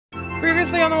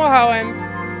Previously on the WeHoans.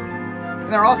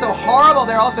 And they're also horrible.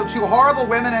 They're also two horrible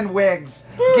women in wigs.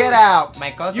 Get out.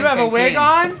 You have a wig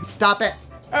on? Stop it.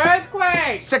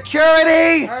 Earthquake!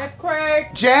 Security!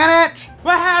 Earthquake! Janet!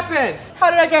 What happened? How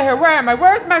did I get here? Where am I?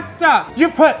 Where's my stuff? You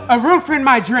put a roof in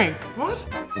my drink. What?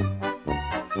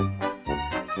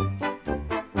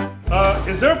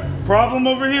 Is there a problem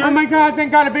over here? Oh my God,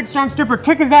 thank God, a big strong stripper.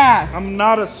 Kick his ass. I'm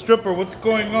not a stripper. What's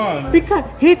going on? Because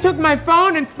he took my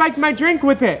phone and spiked my drink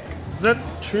with it. Is that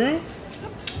true?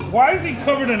 Why is he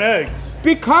covered in eggs?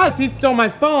 Because he stole my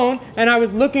phone and I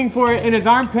was looking for it in his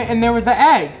armpit and there was the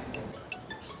egg.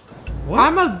 What?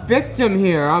 I'm a victim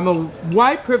here. I'm a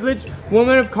white privileged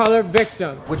woman of color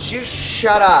victim. Would you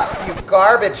shut up, you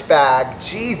garbage bag?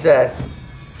 Jesus.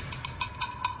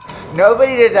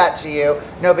 Nobody did that to you.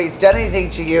 Nobody's done anything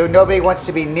to you. Nobody wants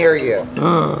to be near you.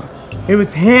 It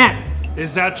was him.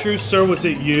 Is that true, sir? Was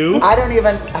it you? I don't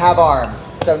even have arms,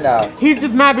 so no. He's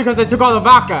just mad because I took all the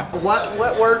vodka. What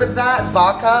word was that?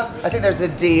 Vodka? I think there's a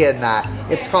D in that.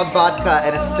 It's called vodka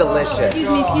and it's delicious.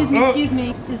 Excuse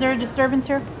me. Is there a disturbance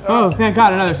here? Oh, thank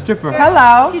God, another stripper.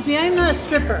 Hello. Excuse me, I am not a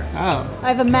stripper. Oh. I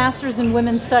have a master's in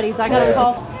women's studies. I got a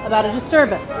call about a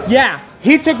disturbance. Yeah,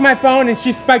 he took my phone and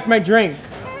she spiked my drink.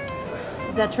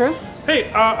 Is that true?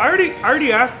 Hey, I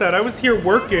already asked that. I was here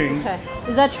working. Okay.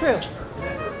 Is that true?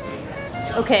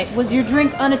 Okay. Was your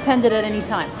drink unattended at any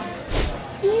time?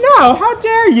 No, how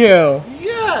dare you?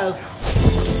 Yes.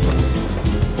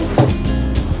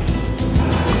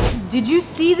 Did you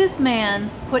see this man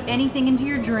put anything into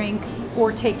your drink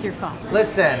or take your phone?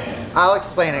 Listen, I'll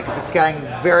explain it because it's getting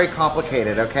very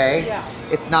complicated, okay? Yeah.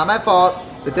 It's not my fault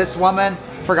that this woman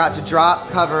forgot to drop,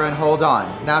 cover, and hold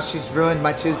on. Now she's ruined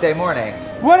my Tuesday morning.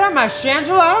 What am I,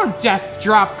 Shangela? I don't just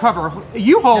drop cover.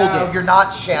 You hold No, it. you're not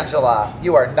Shangela.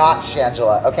 You are not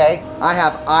Shangela, okay? I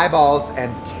have eyeballs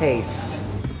and taste.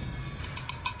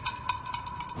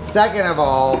 Second of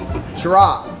all,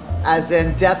 drop, as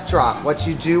in death drop, what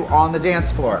you do on the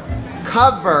dance floor.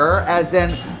 Cover, as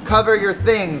in cover your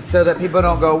things so that people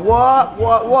don't go, what,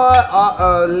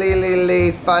 uh-oh, lee,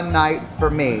 fun night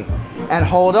for me. And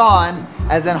hold on,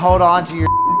 as in hold on to your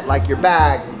like your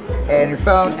bag and your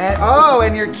phone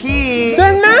and your key.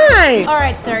 They're mine. All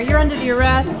right, sir. You're under the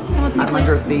arrest. Come with me, I'm please.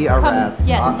 under the arrest.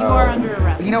 Yes, you are under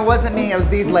arrest. You know, it wasn't me, it was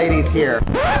these ladies here.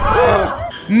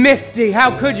 Misty,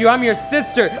 how could you? I'm your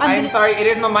sister. I'm sorry, it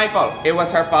is not my fault. It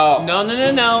was her fault. No.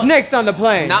 Snakes on the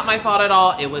plane. Not my fault at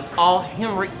all. It was all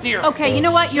him right there. Okay, you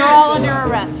know what? You're all under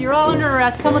arrest. You're all under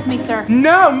arrest. Come with me, sir.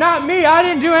 No, not me. I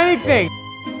didn't do anything.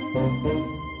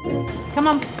 Come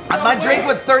on. My drink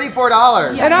was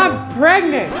 $34. And I'm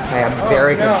pregnant. Okay, I'm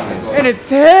very confused. And it's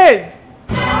his.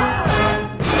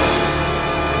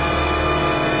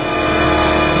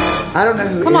 I don't know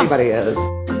who Come on. anybody is.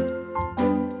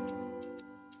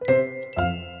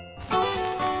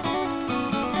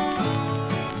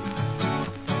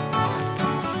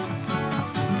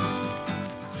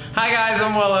 Hi guys,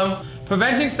 I'm Willam.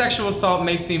 Preventing sexual assault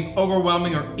may seem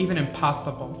overwhelming or even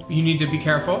impossible. You need to be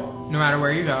careful no matter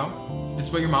where you go. This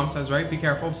is what your mom says, right? Be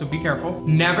careful, so be careful.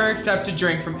 Never accept a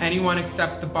drink from anyone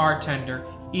except the bartender,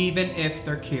 even if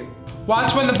they're cute.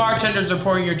 Watch when the bartenders are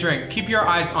pouring your drink. Keep your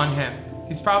eyes on him.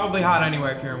 He's probably hot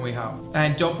anyway if you're in WeHo.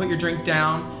 And don't put your drink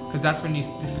down, because that's when they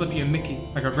slip you a Mickey,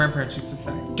 like our grandparents used to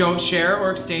say. Don't share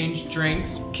or exchange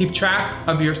drinks. Keep track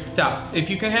of your stuff. If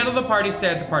you can handle the party, stay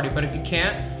at the party. But if you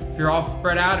can't, if you're all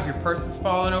spread out, if your purse is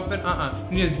falling open,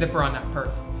 you need a zipper on that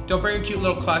purse. Don't bring a cute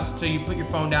little clutch so you put your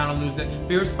phone down and lose it.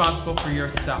 Be responsible for your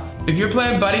stuff. If you're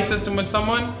playing buddy system with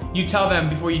someone, you tell them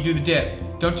before you do the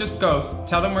dip. Don't just ghost,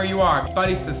 tell them where you are.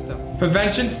 Buddy system.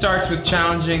 Prevention starts with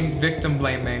challenging victim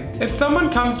blaming. If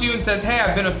someone comes to you and says, hey,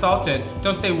 I've been assaulted,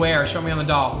 don't say where, show me on the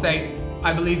doll. Say,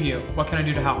 I believe you, what can I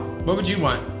do to help? What would you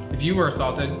want if you were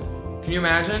assaulted? Can you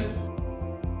imagine?